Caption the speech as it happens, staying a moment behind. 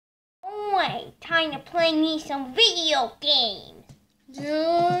time to play me some video games. Wait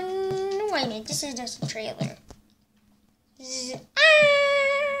a minute, this is just a trailer.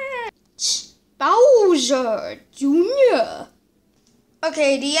 Bowser Jr.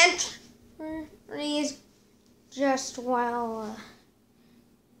 Okay, the entry is just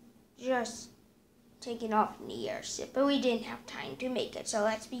taking off in the airship, but we didn't have time to make it, so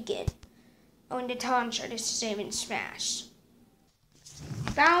let's begin. Oh, and the tonsure is saving Smash.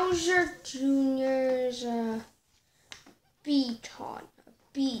 Bowser Jr.'s B.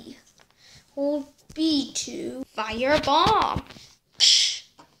 Hold B to fire a bomb.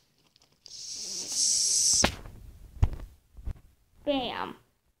 Bam.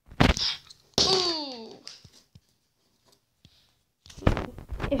 Ooh.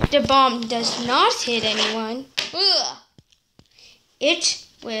 If the bomb does not hit anyone, it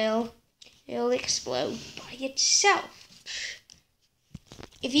will explode by itself.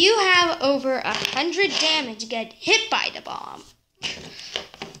 If you have over 100 damage get hit by the bomb,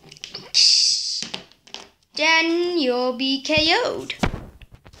 then you'll be KO'd.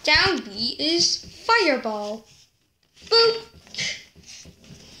 Down B is Fireball. Boop.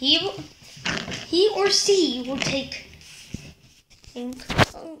 He or she will take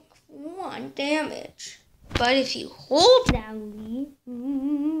 1 damage. But if you hold down B,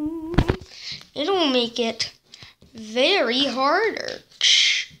 it'll make it very harder.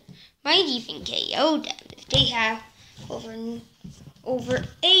 Might even KO them if they have over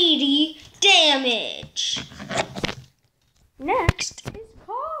 80 damage. Next is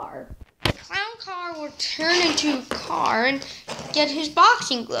Car. The clown car will turn into a car and get his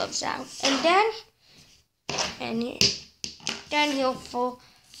boxing gloves out, and then he'll fall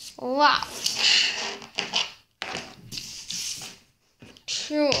out.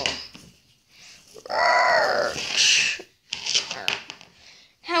 Cool.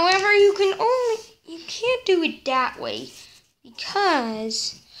 However, you can't do it that way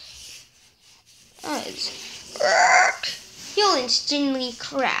because you'll instantly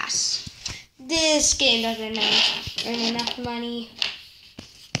crash. This game doesn't earn enough money.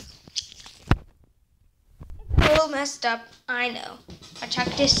 It's a little messed up, I know. But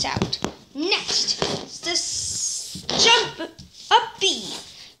check this out. Next is the jump up B.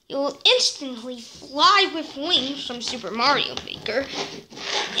 You'll instantly fly with wings from Super Mario Maker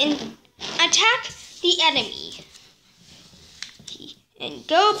and attack the enemy. And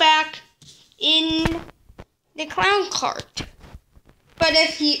go back in the clown cart. But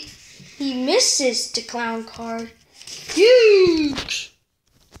if he misses the clown cart,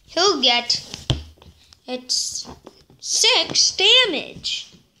 he'll get 6 damage.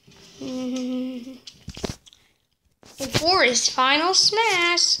 Before his final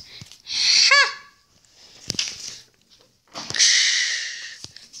smash. Ha!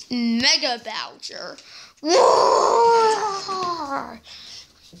 Mega Bowser. Roar!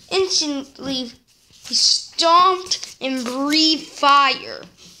 Instantly, he stomped and breathed fire.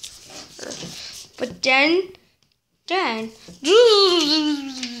 But then,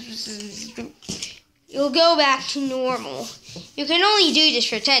 you'll go back to normal. You can only do this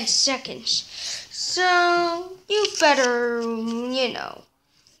for 10 seconds. So, you better,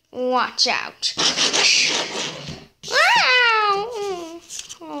 watch out. Wow!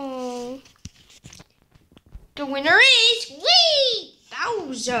 Oh. The winner is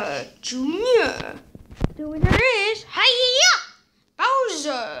Bowser Jr. The winner is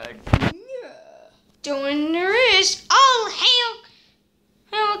Bowser Jr. The winner is all hail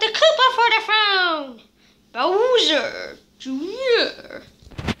the Koopa for the throne, Bowser Jr.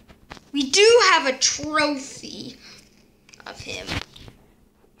 We do have a trophy of him.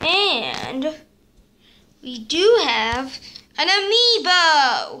 And we do have an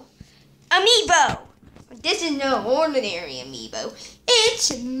amiibo. This is no ordinary amiibo.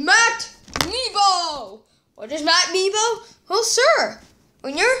 It's Matt Amiibo. What is Matt Amiibo? Well, sir,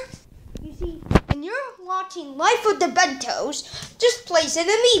 when you're watching Life with the Bentos, just place an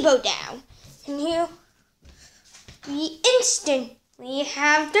amiibo down, and we instantly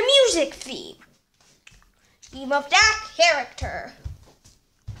have the music theme of that character.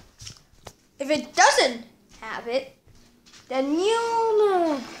 If it doesn't have it, then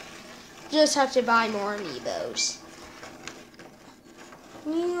you'll just have to buy more amiibos.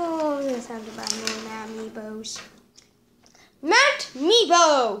 You'll just have to buy more amiibos. Matt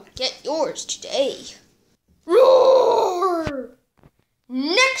Amiibo, get yours today. Roar!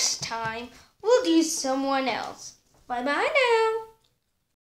 Next time, we'll do someone else. Bye-bye now.